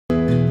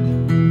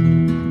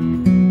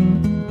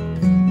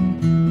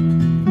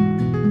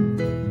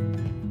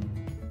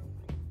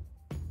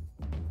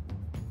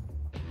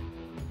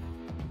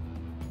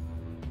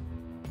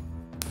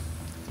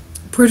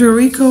Puerto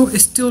Rico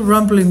is still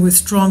rumbling with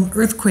strong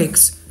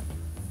earthquakes.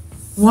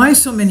 Why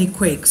so many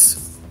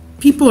quakes?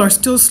 People are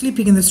still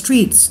sleeping in the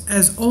streets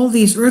as all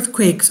these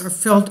earthquakes are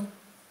felt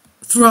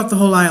throughout the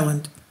whole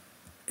island.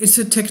 It's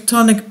a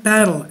tectonic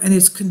battle and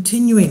it's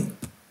continuing.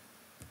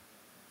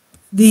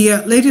 The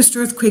latest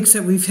earthquakes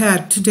that we've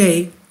had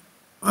today,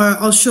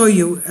 I'll show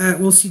you,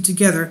 we'll see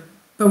together,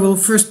 but we'll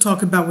first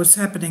talk about what's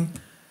happening.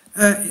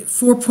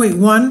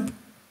 4.1,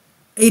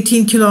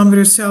 18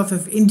 kilometers south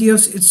of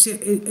Indios. It's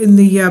in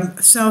the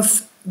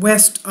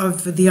southwest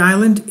of the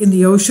island in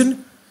the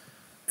ocean.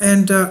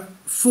 And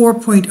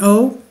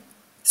 4.0,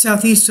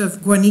 southeast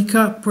of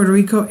Guanica, Puerto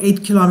Rico,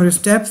 8 kilometers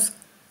depth.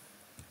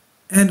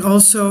 And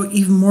also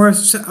even more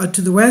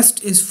to the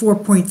west is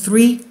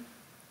 4.3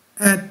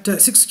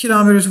 at 6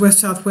 kilometers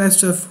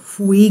west-southwest of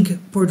Huig,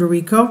 Puerto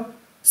Rico,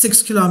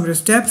 6 kilometers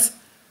depth.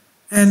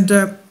 And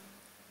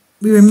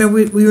we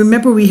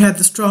remember we had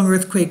the strong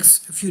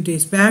earthquakes a few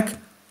days back.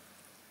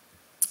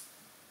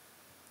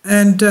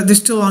 And they're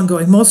still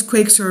ongoing. Most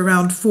quakes are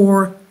around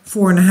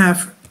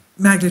 4.5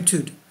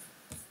 magnitude.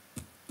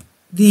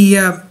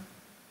 The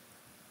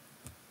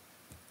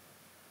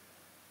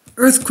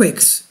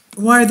earthquakes,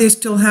 why are they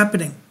still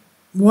happening?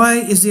 Why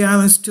is the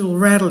island still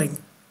rattling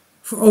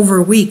for over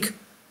a week?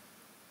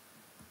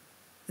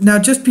 Now,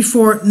 just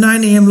before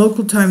 9 a.m.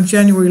 local time,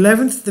 January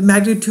 11th, the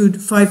magnitude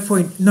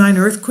 5.9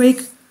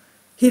 earthquake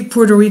hit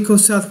Puerto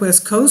Rico's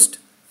southwest coast.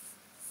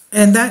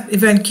 And that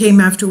event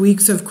came after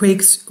weeks of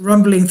quakes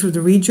rumbling through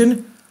the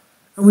region.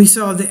 And we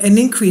saw an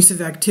increase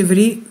of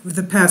activity with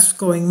the past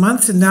going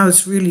months, and now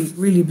it's really,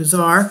 really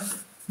bizarre.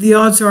 The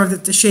odds are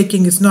that the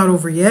shaking is not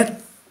over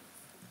yet.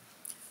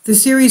 The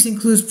series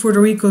includes Puerto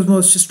Rico's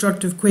most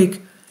destructive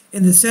quake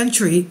in the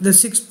century, the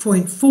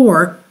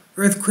 6.4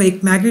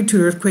 earthquake, magnitude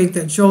earthquake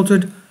that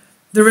jolted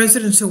the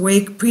residents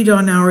awake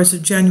pre-dawn hours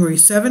of January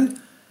 7,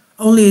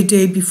 only a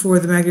day before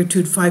the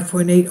magnitude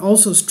 5.8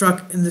 also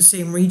struck in the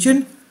same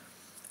region.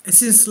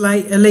 Since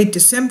late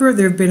December,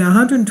 there have been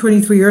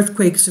 123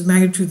 earthquakes of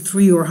magnitude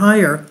 3 or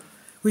higher,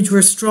 which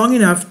were strong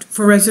enough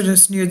for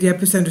residents near the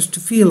epicenters to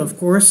feel, of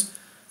course,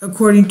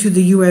 according to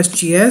the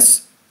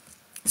USGS.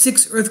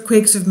 6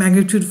 earthquakes of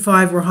magnitude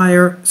 5 or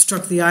higher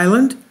struck the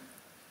island,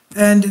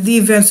 and the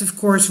events, of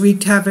course,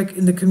 wreaked havoc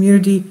in the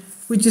community,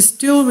 which is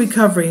still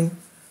recovering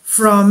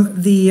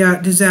from the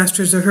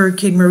disasters of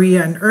Hurricane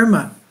Maria and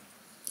Irma.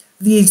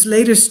 These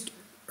latest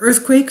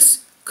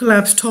earthquakes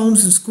collapsed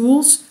homes and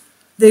schools.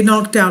 They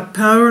knocked out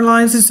power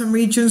lines in some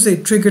regions. They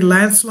triggered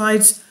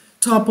landslides,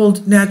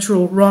 toppled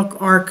natural rock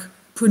arc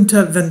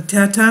Punta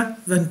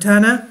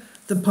Ventana,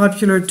 the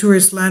popular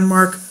tourist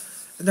landmark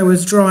that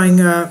was drawing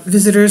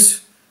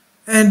visitors.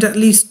 And at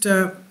least,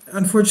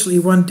 unfortunately,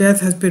 1 death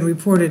has been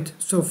reported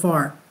so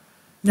far.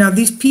 Now,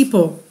 these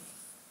people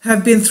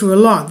have been through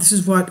a lot. This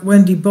is what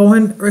Wendy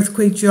Bowen,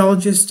 earthquake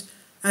geologist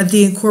at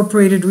the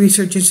Incorporated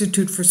Research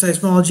Institute for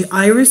Seismology,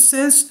 IRIS,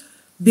 says.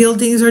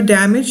 Buildings are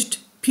damaged.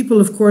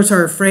 People, of course,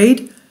 are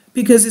afraid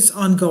because it's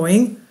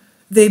ongoing.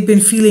 They've been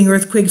feeling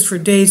earthquakes for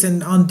days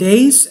and on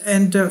days.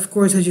 And, of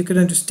course, as you can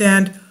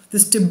understand, the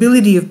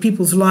stability of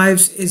people's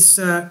lives is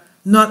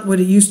not what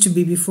it used to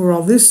be before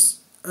all this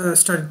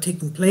started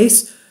taking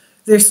place.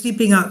 They're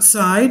sleeping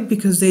outside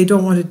because they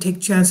don't want to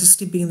take chances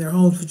sleeping in their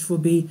homes,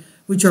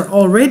 which are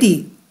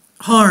already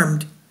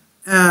harmed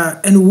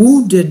and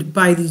wounded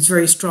by these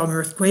very strong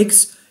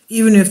earthquakes.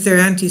 Even if they're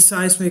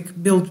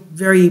anti-seismic, built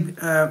very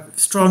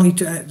strongly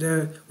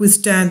to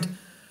withstand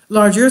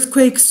large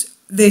earthquakes,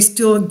 they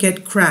still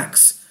get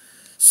cracks.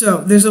 So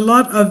there's a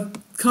lot of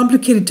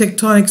complicated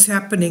tectonics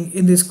happening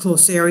in this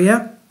close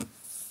area.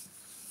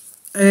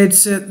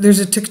 There's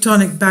a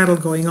tectonic battle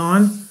going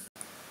on.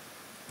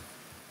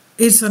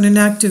 It's on an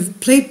active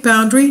plate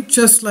boundary,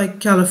 just like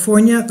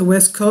California, the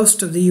west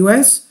coast of the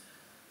U.S.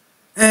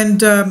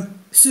 And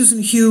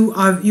Susan Hugh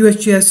of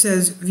USGS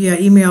says via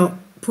email,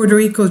 Puerto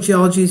Rico's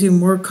geology is even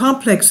more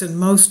complex than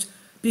most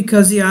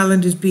because the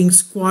island is being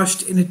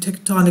squashed in a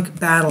tectonic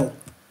battle.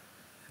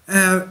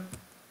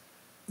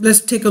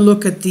 Let's take a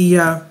look at the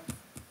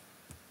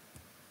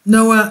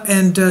NOAA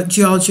and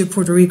geology of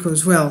Puerto Rico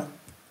as well.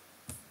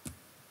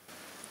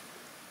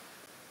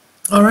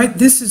 All right,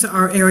 this is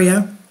our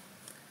area,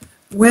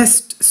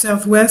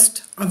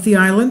 west-southwest of the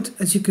island,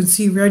 as you can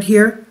see right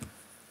here.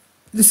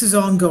 This is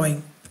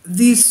ongoing.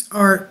 These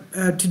are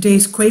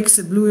today's quakes.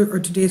 The blue are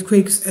today's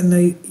quakes and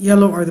the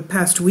yellow are the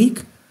past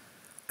week.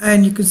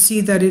 And you can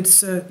see that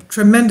it's a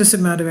tremendous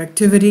amount of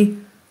activity.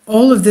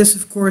 All of this,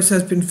 of course,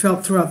 has been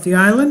felt throughout the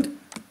island.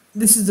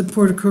 This is the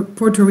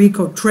Puerto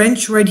Rico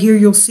Trench right here,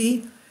 you'll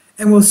see.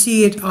 And we'll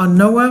see it on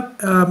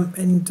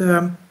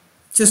NOAA.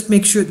 Just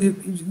make sure that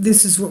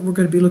this is what we're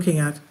going to be looking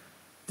at,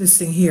 this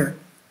thing here.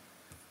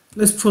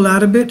 Let's pull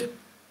out a bit.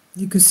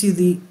 You can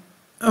see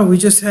we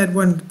just had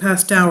one the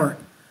past hour.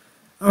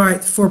 All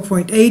right,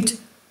 4.8,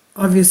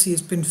 obviously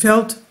it's been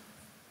felt.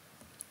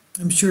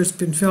 I'm sure it's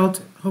been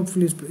felt.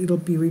 Hopefully it'll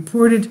be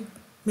reported.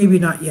 Maybe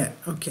not yet.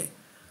 Okay.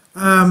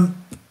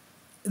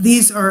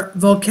 These are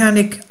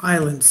volcanic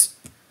islands.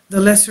 The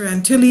Lesser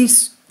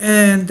Antilles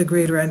and the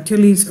Greater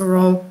Antilles are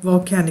all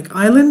volcanic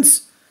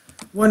islands.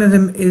 One of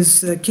them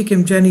is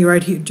Kikim Jenny,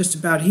 right here, just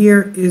about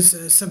here, is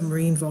a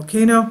submarine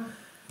volcano.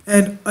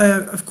 And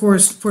of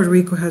course, Puerto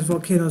Rico has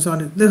volcanoes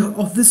on it.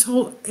 This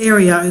whole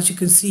area, as you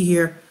can see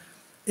here,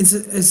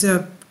 is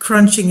a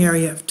crunching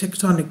area of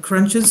tectonic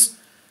crunches,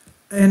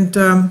 and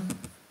an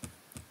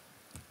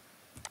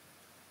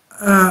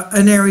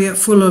area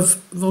full of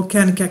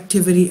volcanic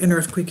activity and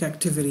earthquake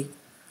activity.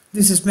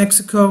 This is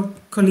Mexico,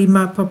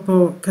 Colima,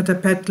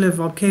 Popocatépetl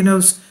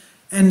volcanoes,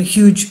 and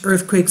huge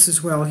earthquakes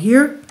as well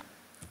here.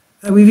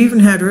 We've even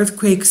had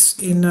earthquakes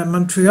in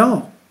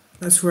Montreal.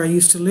 That's where I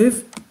used to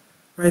live,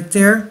 right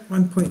there,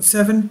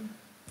 1.7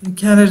 in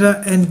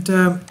Canada. And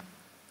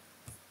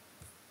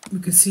we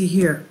can see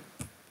here,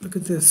 look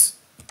at this.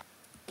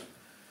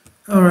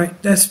 All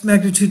right, that's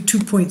magnitude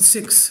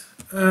 2.6.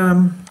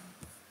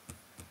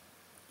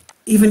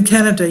 Even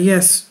Canada,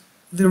 yes,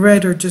 the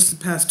red are just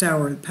the past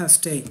hour, the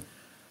past day.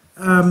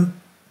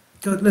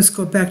 Let's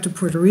go back to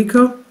Puerto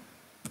Rico.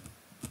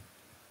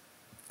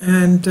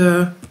 And,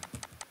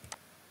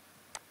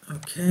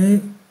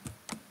 okay,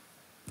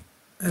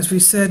 as we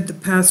said, the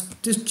past,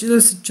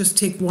 let's just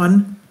take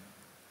one,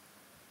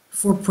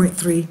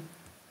 4.3.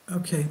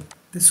 Okay,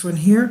 this one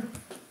here.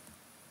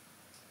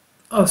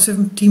 Oh,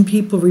 17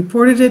 people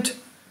reported it.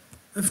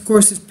 Of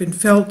course, it's been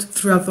felt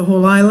throughout the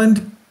whole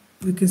island.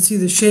 We can see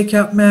the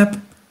shakeout map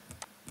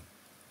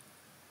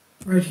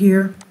right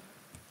here.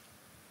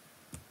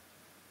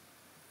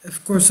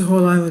 Of course, the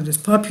whole island is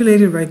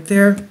populated right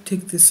there.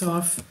 Take this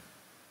off.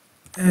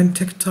 And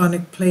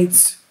tectonic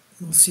plates.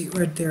 We'll see it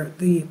right there.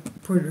 The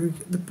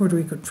Puerto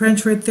Rico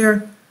Trench right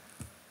there.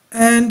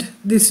 And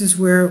this is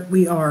where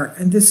we are.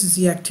 And this is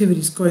the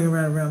activities going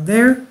around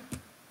there.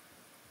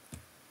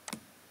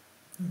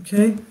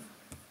 Okay.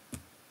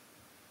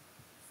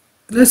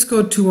 Let's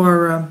go to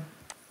our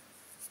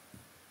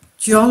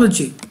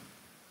geology.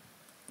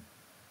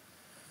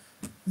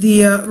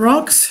 The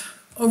rocks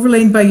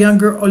overlain by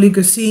younger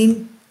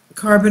Oligocene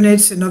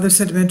carbonates and other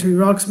sedimentary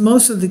rocks.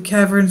 Most of the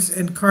caverns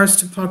and karst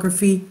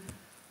topography,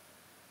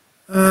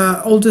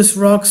 oldest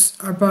rocks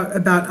are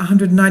about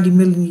 190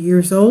 million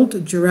years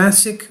old,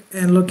 Jurassic,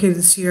 and located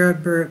in Sierra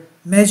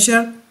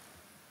Bermeja.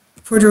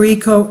 Puerto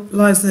Rico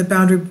lies in the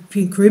boundary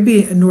between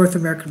Caribbean and North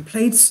American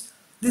plates.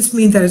 This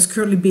means that it's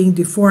currently being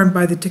deformed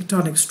by the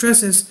tectonic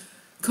stresses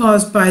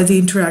caused by the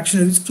interaction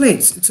of these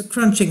plates. It's a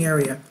crunching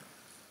area.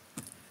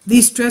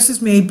 These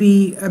stresses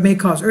may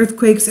cause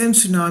earthquakes and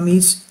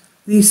tsunamis.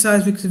 These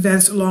seismic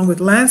events, along with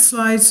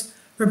landslides,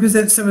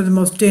 represent some of the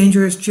most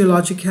dangerous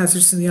geologic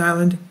hazards in the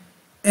island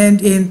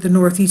and in the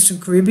northeastern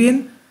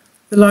Caribbean.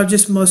 The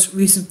largest, most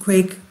recent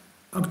quake,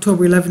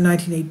 October 11,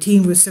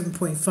 1918, was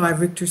 7.5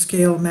 Richter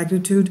scale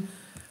magnitude.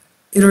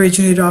 It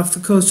originated off the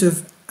coast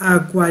of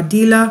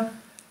Aguadilla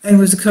and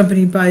was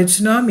accompanied by a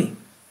tsunami.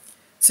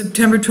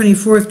 September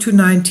 24th,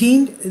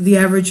 2019, the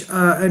average,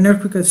 an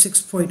earthquake of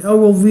 6.0,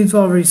 well, we've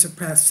already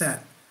surpassed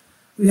that.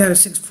 We had a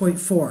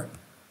 6.4.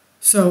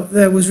 So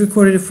that was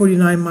recorded at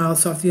 49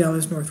 miles off the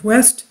island's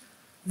northwest.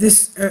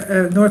 This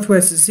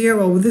northwest is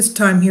 0. Well, this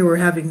time here we're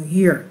having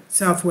here,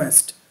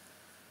 southwest.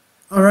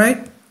 All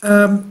right,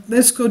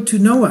 let's go to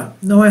NOAA.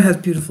 NOAA has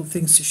beautiful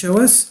things to show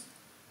us.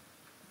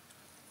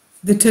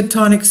 The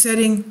tectonic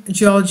setting,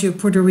 geology of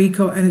Puerto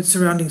Rico and its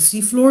surrounding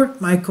seafloor,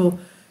 Michael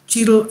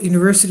Cheadle,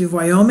 University of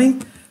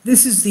Wyoming.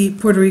 This is the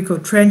Puerto Rico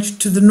Trench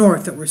to the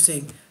north that we're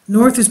seeing.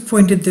 North is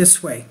pointed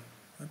this way,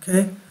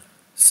 okay?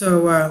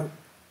 So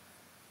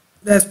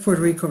that's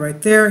Puerto Rico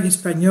right there,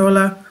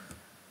 Hispaniola.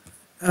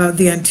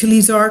 The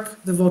Antilles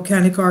Arc, the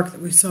volcanic arc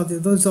that we saw there,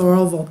 those are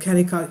all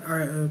volcanic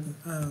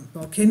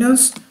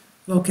volcanoes,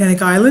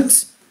 volcanic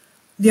islands.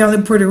 The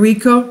island Puerto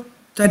Rico,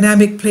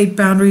 dynamic plate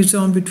boundary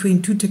zone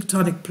between two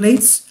tectonic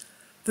plates,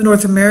 the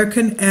North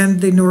American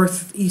and the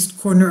northeast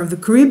corner of the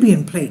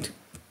Caribbean plate,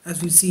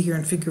 as we see here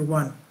in Figure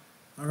 1.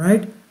 All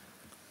right.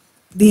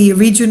 The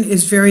region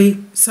is very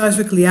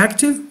seismically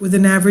active, with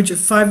an average of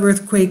 5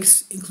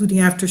 earthquakes, including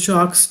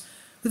aftershocks,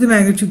 with a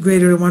magnitude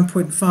greater than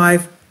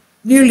 1.5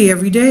 nearly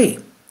every day.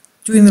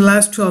 During the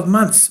last 12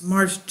 months,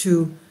 March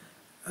to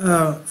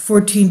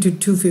 14 to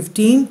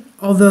 215,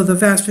 although the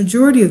vast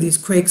majority of these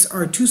quakes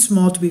are too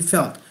small to be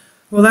felt.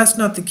 Well, that's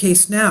not the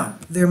case now.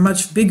 They're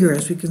much bigger,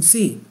 as we can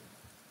see.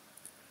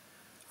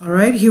 All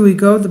right, here we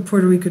go, the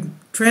Puerto Rican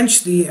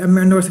Trench, the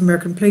North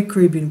American plate,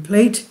 Caribbean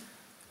plate.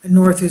 And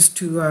north is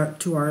to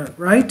our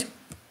right,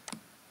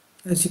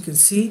 as you can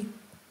see.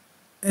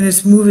 And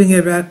it's moving at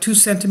about 2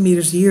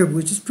 centimeters a year,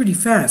 which is pretty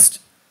fast.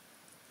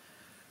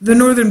 The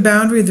northern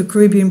boundary of the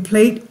Caribbean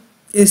plate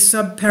is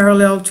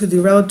subparallel to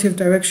the relative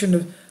direction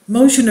of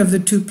motion of the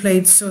two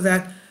plates, so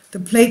that the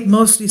plate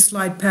mostly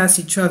slide past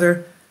each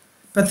other,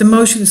 but the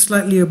motion is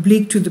slightly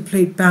oblique to the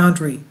plate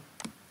boundary.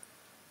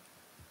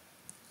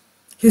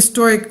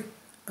 Historic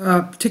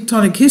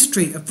tectonic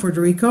history of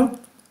Puerto Rico.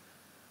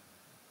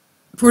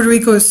 Puerto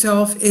Rico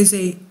itself is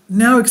a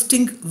now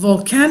extinct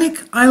volcanic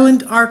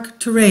island arc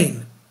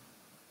terrain.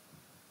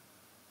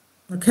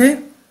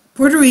 Okay?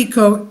 Puerto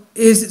Rico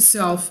is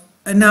itself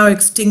a now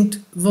extinct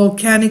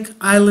volcanic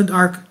island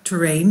arc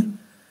terrain,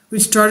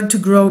 which started to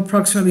grow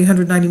approximately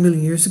 190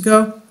 million years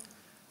ago.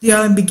 the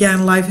island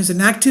began life as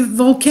an active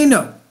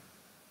volcano.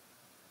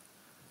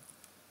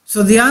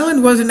 So the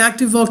island was an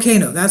active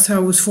volcano. That's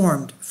how it was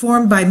formed.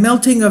 Formed by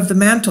melting of the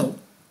mantle.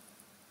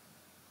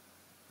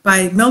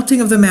 By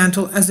melting of the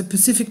mantle as the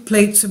Pacific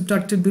plate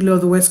subducted below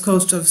the west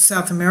coast of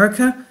South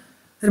America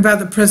at about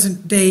the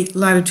present-day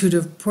latitude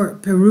of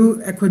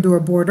Peru-Ecuador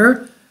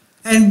border,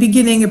 and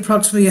beginning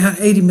approximately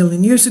 80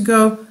 million years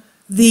ago,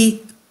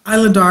 the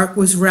island arc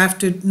was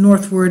rafted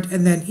northward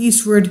and then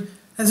eastward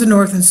as the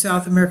North and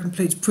South American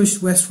plates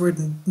pushed westward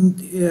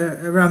and,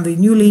 around the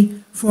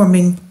newly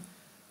forming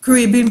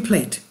Caribbean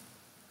plate.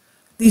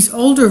 These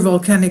older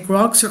volcanic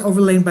rocks are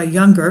overlain by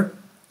younger,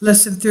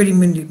 less than 30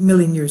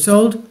 million years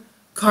old,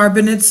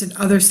 carbonates and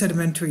other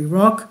sedimentary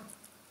rock.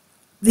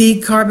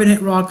 The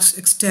carbonate rocks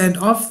extend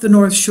off the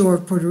north shore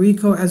of Puerto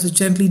Rico as a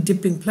gently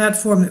dipping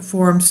platform that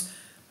forms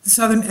the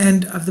southern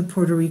end of the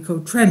Puerto Rico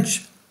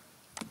Trench.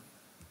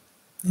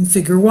 In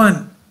Figure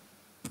 1,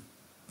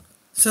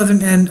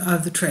 southern end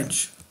of the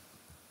trench,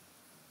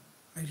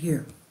 right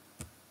here.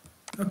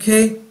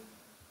 Okay,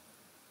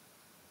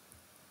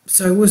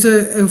 so it was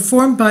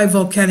formed by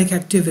volcanic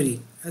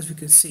activity, as we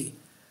can see.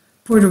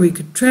 Puerto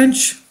Rico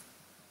Trench,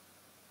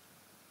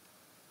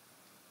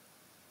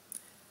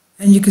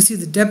 and you can see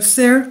the depths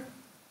there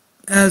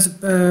as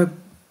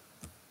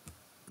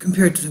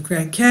compared to the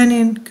Grand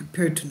Canyon,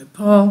 compared to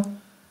Nepal,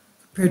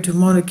 compared to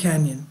Mona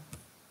Canyon.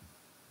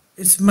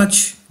 It's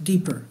much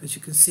deeper, as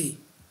you can see.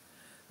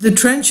 The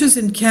trenches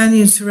and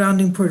canyons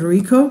surrounding Puerto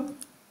Rico,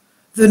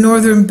 the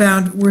northern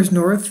bound, where's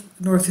north?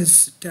 North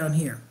is down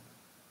here.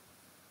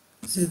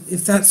 So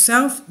if that's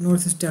south,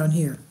 north is down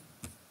here.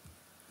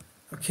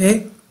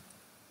 Okay?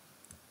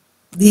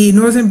 The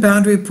northern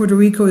boundary of Puerto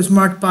Rico is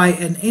marked by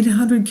an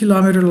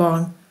 800-kilometer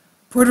long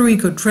Puerto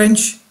Rico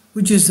Trench,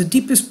 which is the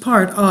deepest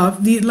part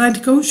of the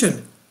Atlantic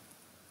Ocean.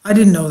 I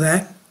didn't know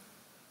that.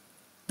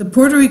 The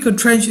Puerto Rico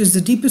Trench is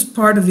the deepest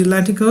part of the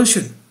Atlantic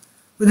Ocean,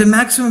 with a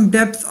maximum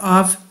depth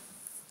of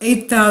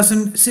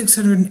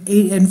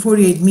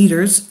 8,648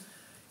 meters.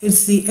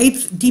 It's the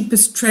 8th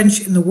deepest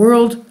trench in the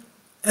world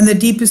and the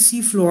deepest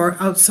seafloor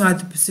outside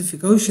the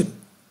Pacific Ocean.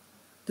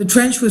 The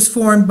trench was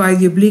formed by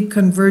the oblique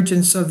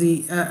convergence of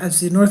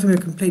as the North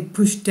American plate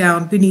pushed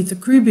down beneath the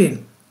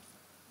Caribbean.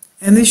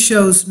 And this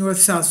shows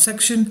north-south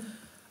section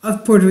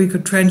of Puerto Rico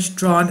Trench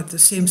drawn at the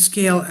same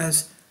scale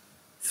as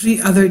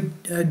 3 other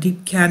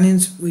deep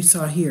canyons we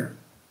saw here.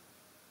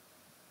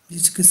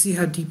 You can see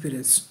how deep it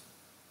is.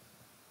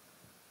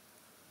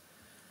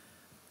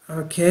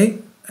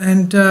 Okay,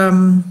 and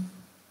the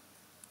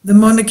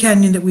Mona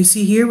Canyon that we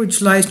see here, which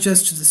lies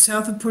just to the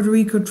south of Puerto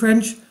Rico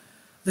Trench,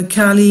 the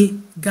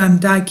Kali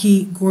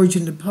Gandaki Gorge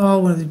in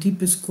Nepal, one of the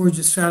deepest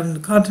gorges found in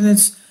the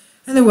continents,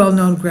 and the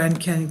well-known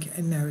Grand Canyon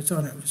in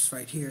Arizona, which is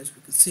right here, as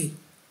we can see.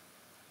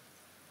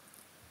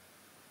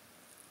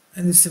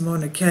 And this is the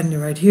Mona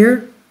Canyon right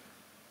here.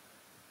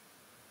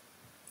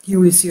 Here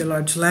we see a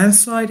large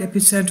landslide,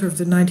 epicenter of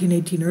the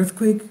 1918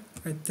 earthquake,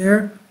 right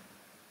there.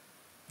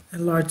 A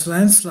large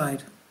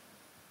landslide.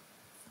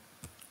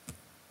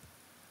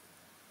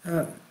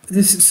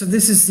 This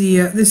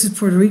is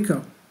Puerto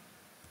Rico.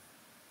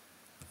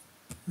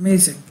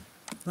 Amazing.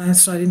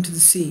 Landslide into the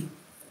sea.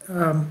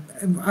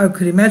 I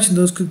could imagine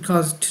those could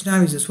cause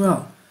tsunamis as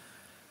well.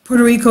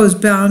 Puerto Rico is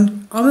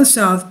bound on the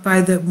south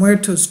by the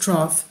Muertos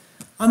Trough,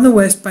 on the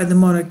west by the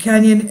Mona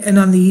Canyon, and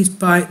on the east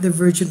by the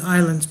Virgin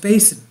Islands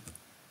Basin.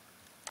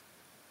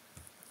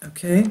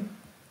 Okay?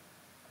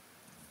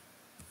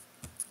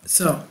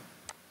 So,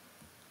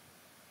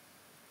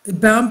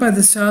 bound by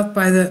the south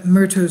by the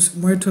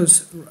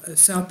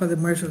south by the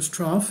Muertos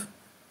Trough,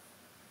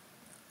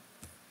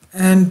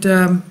 and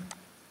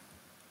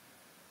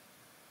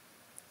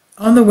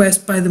on the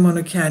west by the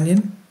Mona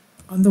Canyon,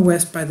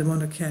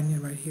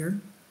 right here.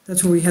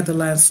 That's where we had the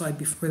landslide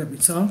before that we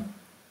saw.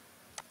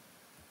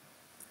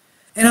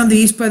 And on the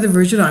east by the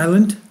Virgin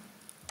Island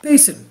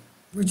Basin.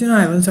 Virgin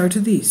Islands are to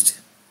the east.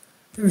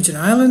 The Virgin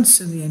Islands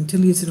and the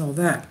Antilles and all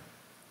that.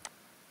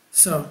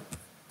 So,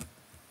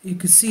 you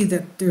can see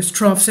that there's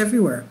troughs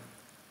everywhere.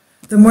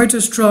 The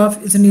Muertos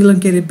Trough is an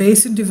elongated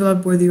basin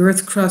developed where the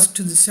earth crust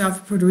to the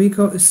south of Puerto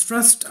Rico is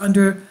thrust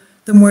under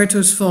the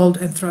Muertos Fold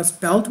and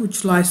Thrust Belt,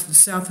 which lies to the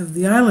south of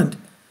the island.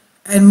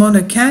 And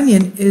Mona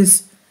Canyon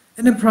is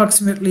an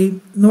approximately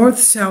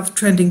north-south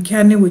trending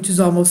canyon, which is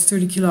almost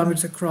 30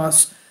 kilometers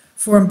across,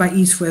 formed by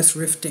east-west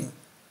rifting.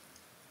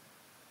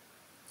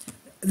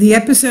 The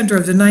epicenter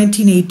of the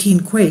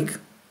 1918 quake,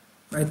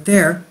 right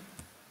there,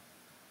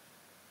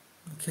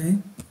 okay,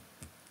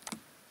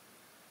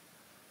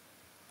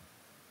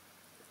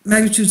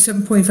 magnitude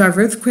 7.5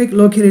 earthquake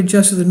located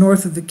just to the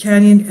north of the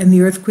canyon, and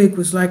the earthquake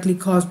was likely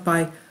caused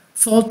by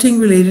faulting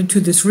related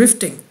to this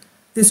rifting.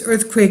 This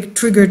earthquake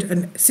triggered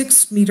a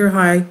 6 meters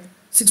by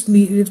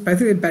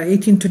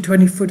 18 to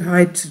 20 foot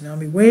high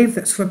tsunami wave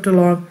that swept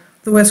along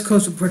the west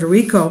coast of Puerto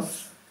Rico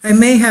and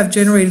may have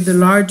generated the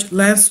large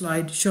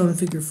landslide shown in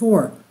Figure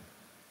 4.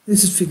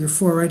 This is Figure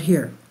 4 right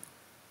here.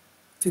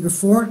 Figure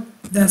 4,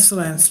 that's the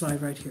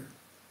landslide right here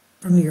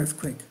from the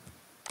earthquake.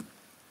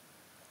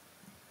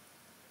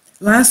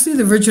 Lastly,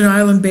 the Virgin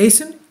Island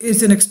Basin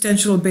is an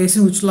extensional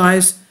basin which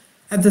lies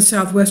at the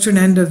southwestern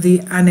end of the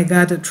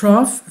Anegada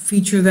Trough, a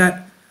feature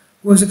that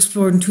was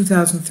explored in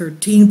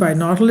 2013 by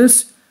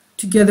Nautilus,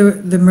 together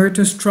with the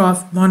Myrtos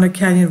Trough, Mona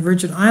Canyon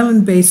Virgin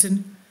Island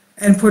Basin,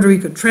 and Puerto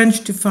Rico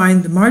Trench to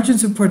find the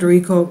margins of Puerto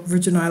Rico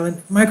Virgin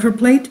Island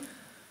microplate,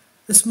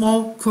 the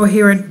small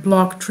coherent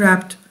block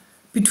trapped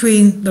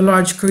between the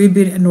large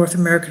Caribbean and North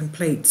American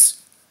plates.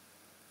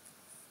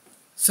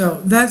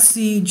 So that's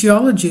the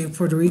geology of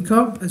Puerto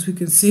Rico, as we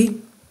can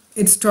see.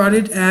 It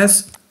started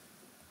as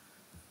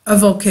a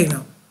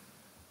volcano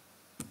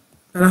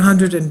about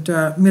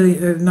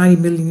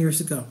 190 million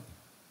years ago.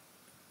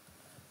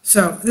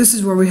 So this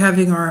is where we're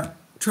having our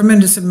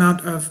tremendous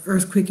amount of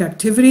earthquake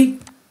activity.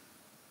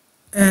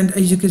 And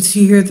as you can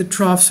see here, the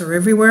troughs are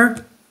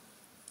everywhere.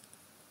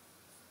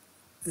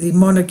 The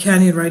Mona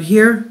Canyon right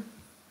here,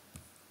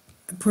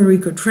 Puerto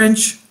Rico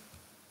Trench,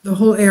 the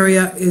whole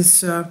area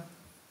is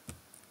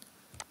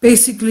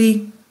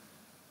basically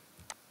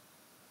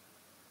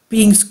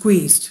being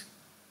squeezed,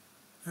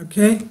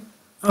 okay?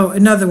 Oh,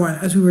 another one.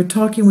 As we were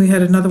talking, we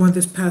had another one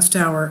this past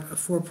hour, a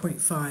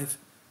 4.5.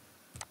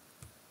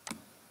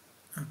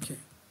 Okay.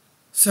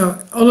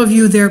 So all of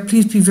you there,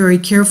 please be very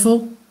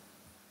careful.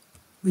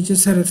 We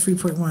just had a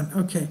 3.1,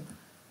 okay.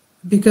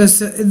 Because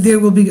they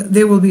will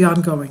be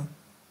ongoing.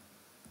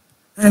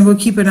 And we'll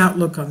keep an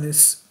outlook on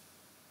this.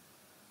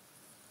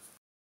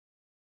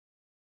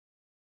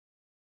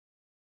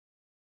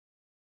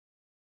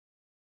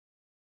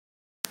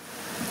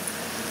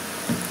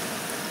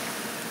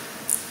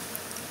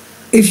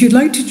 If you'd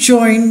like to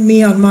join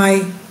me on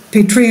my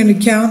Patreon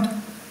account,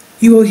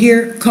 you will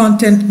hear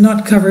content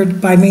not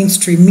covered by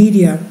mainstream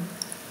media.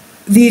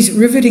 These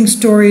riveting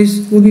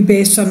stories will be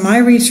based on my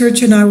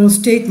research, and I will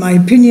state my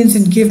opinions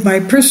and give my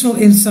personal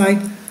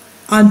insight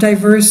on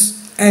diverse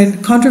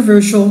and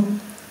controversial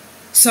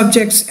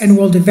subjects and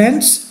world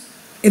events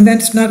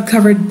not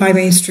covered by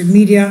mainstream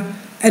media,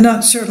 and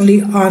not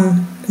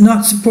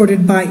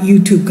supported by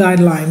YouTube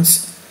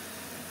guidelines.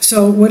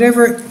 So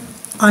whatever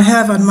I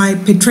have on my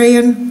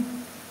Patreon,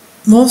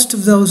 most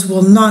of those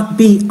will not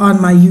be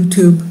on my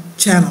YouTube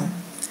channel.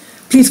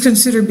 Please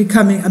consider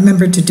becoming a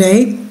member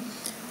today.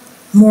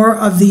 More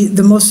of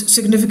the most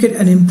significant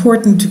and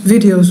important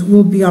videos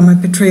will be on my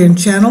Patreon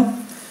channel.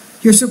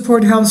 Your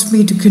support helps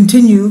me to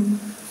continue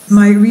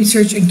my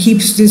research and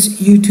keeps this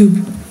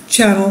YouTube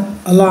channel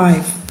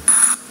alive.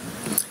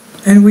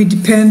 And we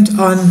depend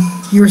on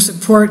your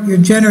support, your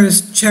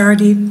generous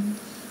charity,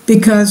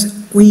 because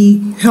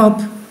we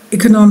help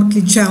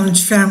economically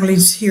challenged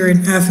families here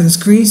in Athens,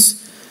 Greece,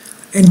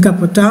 in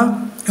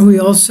Kapota, and we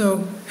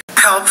also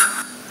help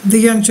the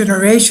young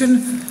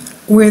generation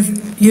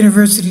with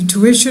university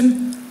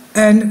tuition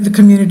and the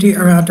community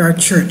around our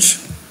church.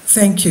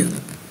 Thank you.